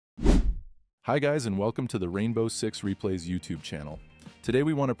Hi guys, and welcome to the Rainbow Six Replays YouTube channel. Today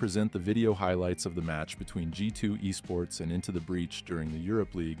we want to present the video highlights of the match between G2 Esports and Into the Breach during the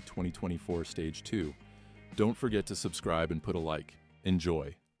Europe League 2024 Stage 2. Don't forget to subscribe and put a like.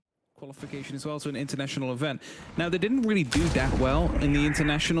 Enjoy. Qualification as well to an international event. Now, they didn't really do that well in the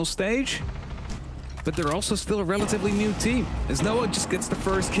international stage, but they're also still a relatively new team, as Noah just gets the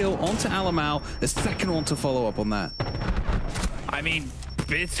first kill onto Alamau, the second one to follow up on that. I mean,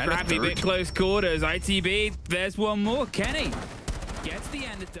 bit scrappy, bit close quarters. ITB, there's one more. Kenny gets the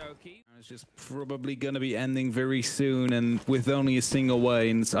end of Doki. It's just probably going to be ending very soon, and with only a single way,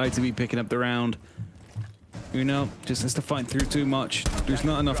 and it's ITB picking up the round. Uno just has to fight through too much. There's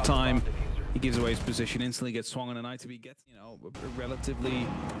not enough time. He gives away his position, instantly gets swung on, and ITB gets, you know, a relatively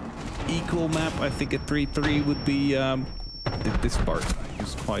equal map. I think a 3-3 would be, this part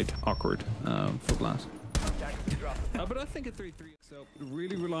is quite awkward for BLAST. But I think a 3-3, so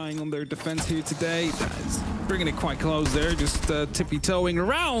really relying on their defense here today. That's bringing it quite close there, just tippy-toeing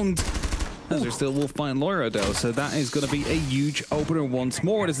around. As they're still Wolf find Loira though, so that is going to be a huge opener once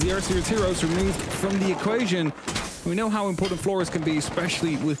more. As the R6 heroes removed from the equation, we know how important floors can be,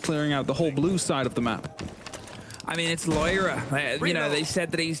 especially with clearing out the whole blue side of the map. I mean, it's Loira. You know, they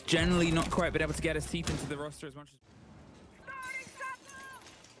said that he's generally not quite been able to get his teeth into the roster as much as...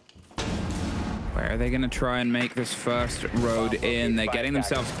 Where are they going to try and make this first road in? They're getting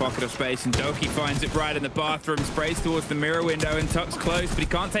themselves a pocket of space, and Doki finds it right in the bathroom, sprays towards the mirror window, and tucks close, but he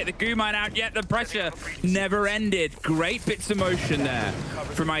can't take the goo mine out yet. The pressure never ended. Great bits of motion there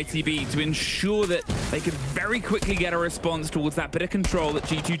from ITB to ensure that they could very quickly get a response towards that bit of control that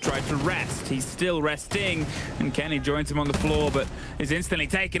G2 tried to wrest. He's still resting, and Kenny joins him on the floor, but is instantly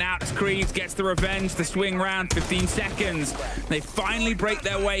taken out as Creeds gets the revenge, the swing round, 15 seconds. They finally break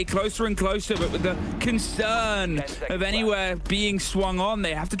their way closer and closer, but with the concern of anywhere being swung on,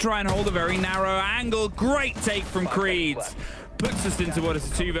 they have to try and hold a very narrow angle. Great take from Creeds. Puts us into what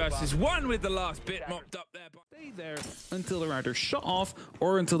is a 2 versus 1 with the last bit mopped up there. Stay there until they're either shut off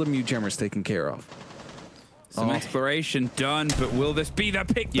or until the mute jammer is taken care of. Some exploration done, but will this be the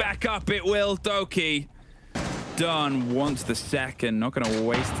pick back up? It will. Doki done wants the second. Not going to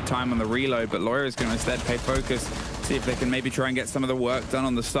waste time on the reload, but Loira is going to instead pay focus. See if they can maybe try and get some of the work done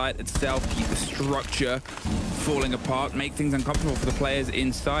on the site itself, keep the structure falling apart, make things uncomfortable for the players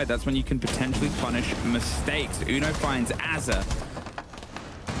inside. That's when you can potentially punish mistakes. Uno finds Azza.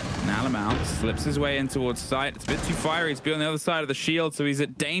 Alamau slips his way in towards site. It's a bit too fiery. He's be on the other side of the shield, so he's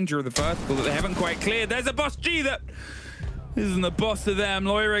at danger of the vertical that they haven't quite cleared. There's a boss G that isn't the boss of them.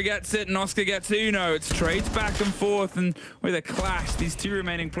 Loira gets it, and Oscar gets Uno. It's trades back and forth, and with a clash, these two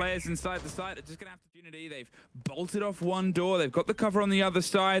remaining players inside the site are just going to have opportunity. They've bolted off one door. They've got the cover on the other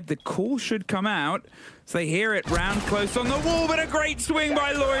side. The call should come out, so they hear it round close on the wall, but a great swing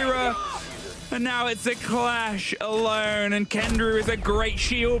by Loira. And now it's a clash alone, and Kendra is a great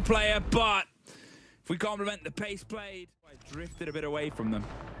shield player, but if we compliment the pace played, I drifted a bit away from them.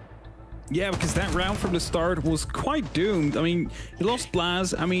 Yeah, because that round from the start was quite doomed. I mean, he lost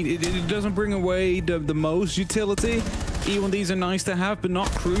Blaz. I mean, it doesn't bring away the most utility. Even these are nice to have, but not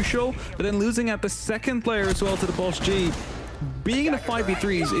crucial. But then losing out the second player as well to the boss G, being in a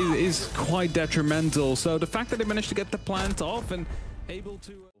 5v3 is quite detrimental. So the fact that they managed to get the plant off and able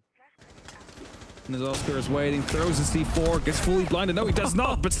to... And as Oscar is waiting, throws a C4, gets fully blinded. No, he does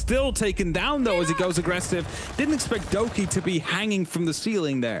not, but still taken down though as he goes aggressive. Didn't expect Doki to be hanging from the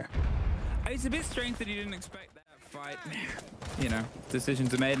ceiling there. It's a bit strange that he didn't expect that fight. You know,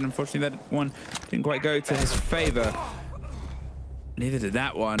 decisions are made, and unfortunately that one didn't quite go to his favor. Neither did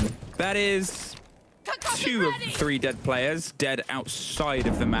that one. That is 2 of 3 dead players dead outside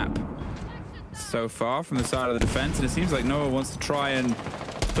of the map so far from the side of the defense, and it seems like Noah wants to try and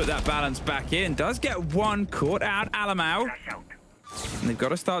put that balance back in. Does get one caught out, Alamau. And they've got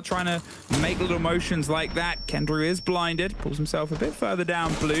to start trying to make little motions like that. Kendra is blinded, pulls himself a bit further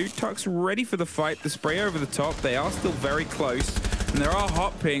down blue. Tuck's ready for the fight. The spray over the top. They are still very close. And there are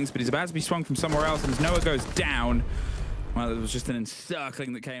hot pings, but he's about to be swung from somewhere else. And as Noah goes down, well, it was just an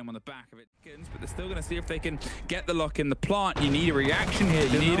encircling that came on the back of it. But they're still going to see if they can get the lock in the plant. You need a reaction here.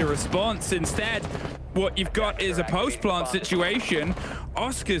 You need a response. Instead, what you've got is a post-plant situation.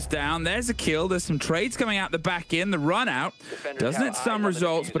 Oscar's down. There's a kill. There's some trades coming out the back end. The run out doesn't it some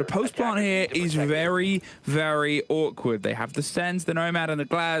results, but a post-plant here is very, very awkward. They have the Sens, the Nomad, and the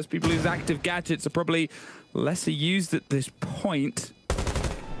Glaz. People whose active gadgets are probably lesser used at this point.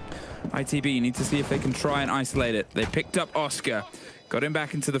 ITB need to see if they can try and isolate it. They picked up Oscar. Got him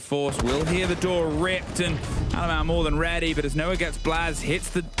back into the force. We'll hear the door ripped, and Alamau more than ready, but as Noah gets Blaz, hits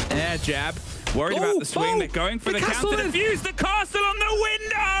the air jab. Worried about the swing. They're going for the counter defuse. The castle on the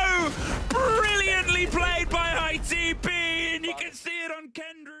window!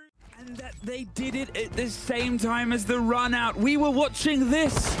 They did it at the same time as the run out. We were watching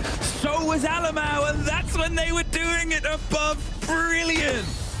this. So was Alamau, and that's when they were doing it above. Brilliant.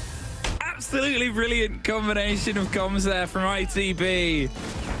 Absolutely brilliant combination of comms there from ITB.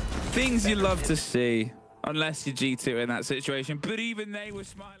 Things you love to see, unless you're G2 in that situation. But even they were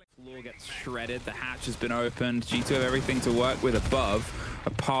smiling. Floor gets shredded. The hatch has been opened. G2 have everything to work with above,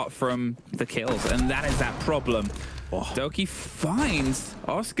 apart from the kills, and that is that problem. Oh. Doki finds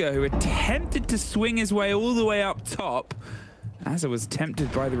Oscar, who attempted to swing his way all the way up top. Asa was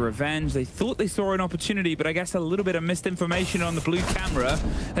tempted by the revenge. They thought they saw an opportunity, but I guess a little bit of missed information on the blue camera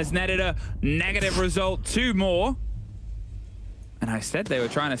has netted a negative result. 2 more. And I said they were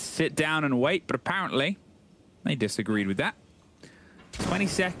trying to sit down and wait, but apparently they disagreed with that. 20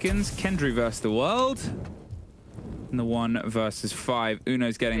 seconds, Kendry versus the world. And the 1 versus 5.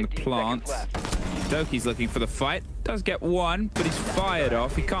 Uno's getting the plant. Doki's looking for the fight. Does get 1, but he's fired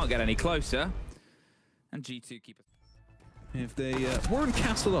off. He can't get any closer. And G2 keep it. If they weren't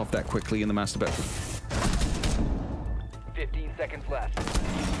castled off that quickly in the Master Battle. 15 seconds left.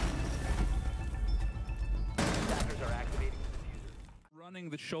 Running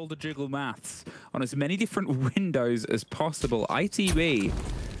the shoulder jiggle maths on as many different windows as possible. ITB,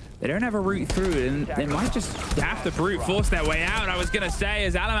 they don't have a route through, and they might just have to brute force their way out. I was going to say,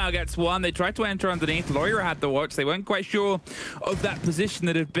 as Alamau gets 1, they tried to enter underneath. Loira had the watch. They weren't quite sure of that position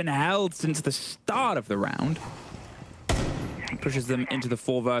that had been held since the start of the round. Pushes them into the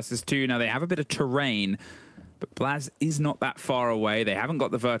 4 versus 2. Now, they have a bit of terrain, but Blaz is not that far away. They haven't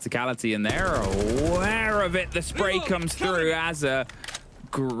got the verticality, and they're aware of it. The spray comes through as a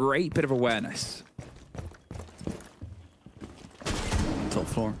great bit of awareness. Top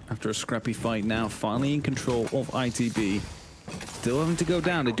floor, after a scrappy fight now, finally in control of ITB. Still having to go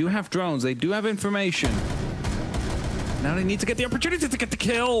down. They do have drones. They do have information. Now they need to get the opportunity to get the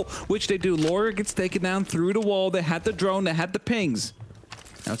kill, which they do. Loira gets taken down through the wall. They had the drone. They had the pings.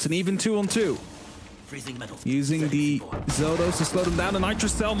 Now it's an even 2-on-2. Using the Zodos to slow them down. The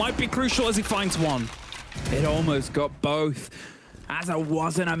Nitrous Cell might be crucial as he finds 1. It almost got both. Asa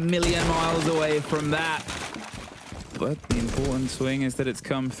wasn't a million miles away from that. But the important swing is that it's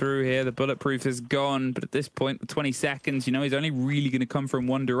come through here. The bulletproof is gone. But at this point, with 20 seconds, you know he's only really going to come from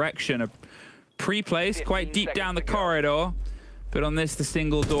one direction. A pre-placed quite deep down the corridor. But on this, the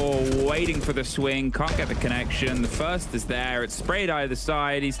single door waiting for the swing. Can't get the connection. The first is there. It's sprayed either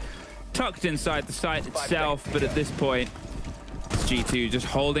side. He's tucked inside the site itself. But at this point, it's G2 just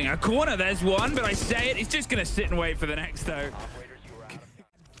holding a corner. There's 1, but I say it. He's just going to sit and wait for the next, though.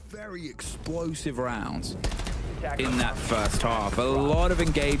 Very explosive rounds in that first half. A lot of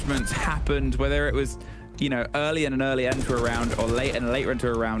engagements happened, whether it was, you know, early in an early enter round or late in a later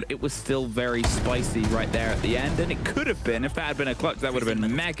enter round. It was still very spicy right there at the end, and it could have been, if that had been a clutch, that would have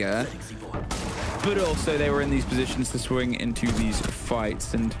been mega. But also they were in these positions to swing into these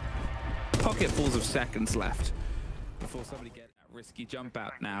fights, and pocketfuls of seconds left before somebody gets that risky jump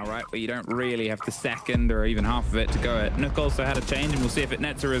out now, right? Where you don't really have the second or even half of it to go at. Nook also had a change, and we'll see if it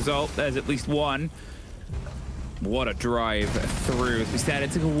nets a result. There's at least 1. What a drive through. As we said,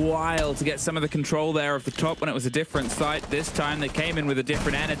 it took a while to get some of the control there of the top when it was a different site. This time they came in with a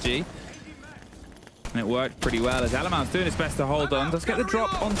different energy. And it worked pretty well as Alamau's doing his best to hold on. Does get the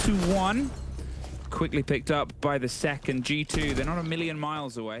drop onto 1. Quickly picked up by the second. G2, they're not a million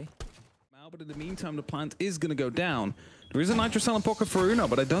miles away. But in the meantime, the plant is going to go down. There is a Nitro Cell in pocket for Uno,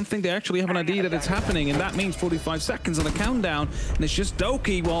 but I don't think they actually have an idea that it's happening, and that means 45 seconds on the countdown, and it's just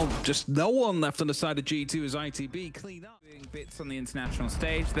Doki. Well, just no one left on the side of G2 as ITB clean up. Bits on the international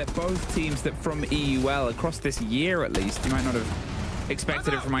stage. They're both teams that from EUL, across this year at least, you might not have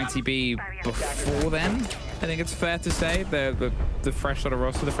expected it from ITB before then. I think it's fair to say. The fresh sort of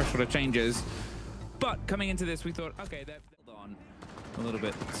roster, the fresh sort of changes. But coming into this, we thought, okay, they're on a little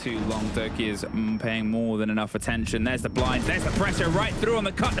bit too long. Doki is paying more than enough attention. There's the blinds, there's the pressure right through on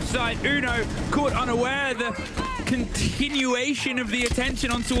the cut side. Uno caught unaware. The continuation of the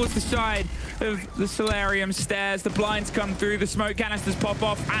attention on towards the side of the Solarium stairs. The blinds come through, the smoke canisters pop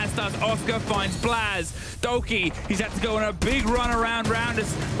off, as does Oscar, finds Blaz. Doki, he's had to go on a big run around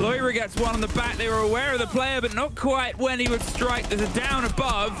as Loira gets 1 on the back. They were aware of the player, but not quite when he would strike. There's a down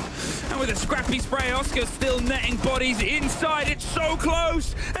above, and with a scrappy spray, Oscar still netting bodies inside. It's so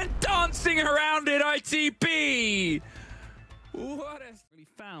close, and dancing around it, ITB. What a... Really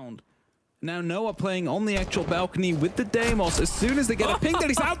found. Now Noah playing on the actual balcony with the Deimos. As soon as they get a ping that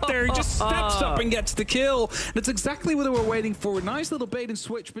he's out there, he just steps up and gets the kill. That's exactly what they were waiting for. A nice little bait and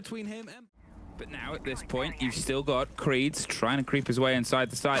switch between him and... But now at this point, you've still got Creeds trying to creep his way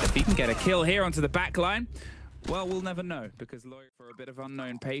inside the site. If he can get a kill here onto the back line, Well, we'll never know, because Lawyer for a bit of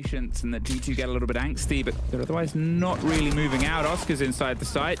unknown patience, and that G2 get a little bit angsty, but they're otherwise not really moving out. Oscar's inside the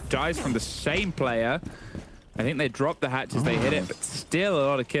site, dies from the same player. I think they drop the hatch as they hit it, but still a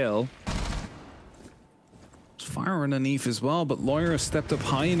lot of kill. Fire underneath as well, but Lawyer stepped up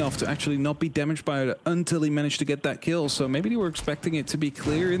high enough to actually not be damaged by it until he managed to get that kill. So maybe they were expecting it to be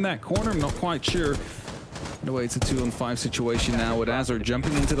clear in that corner. I'm not quite sure. Anyway, it's a 2-on-5 situation now with Azure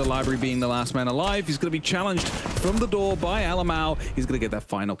jumping into the library, being the last man alive. He's going to be challenged from the door by Alamau. He's going to get that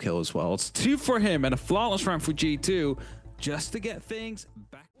final kill as well. It's 2 for him and a flawless round for G2 just to get things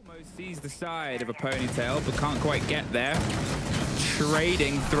back. Almost sees the side of a ponytail, but can't quite get there.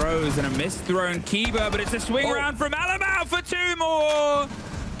 Trading throws and a missed-thrown Kiba, but it's a swing round from Alamau for 2 more.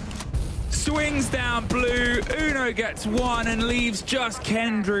 Swings down blue. Uno gets 1 and leaves just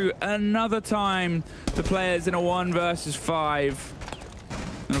Kendrew another time. The players in a 1 versus 5.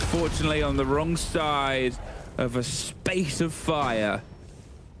 And unfortunately on the wrong side of a space of fire.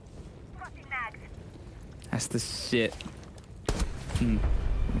 Has to sit.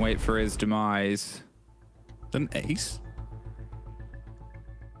 Wait for his demise. An ace?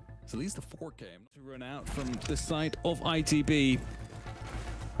 It's at least a 4K to run out from the side of ITB.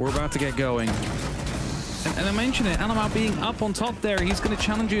 We're about to get going. And I mentioned it, Alamau being up on top there, he's going to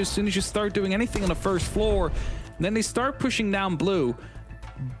challenge you as soon as you start doing anything on the first floor. And then they start pushing down blue,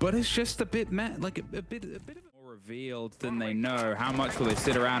 but it's just a bit like a bit of more revealed than they know. How much will they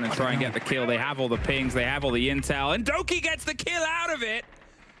sit around and try and get the kill? They have all the pings, they have all the intel, and Doki gets the kill out of it.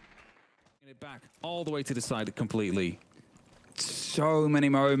 It back all the way to the side completely. So many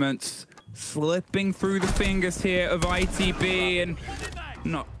moments slipping through the fingers here of ITB, and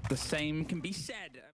not the same can be said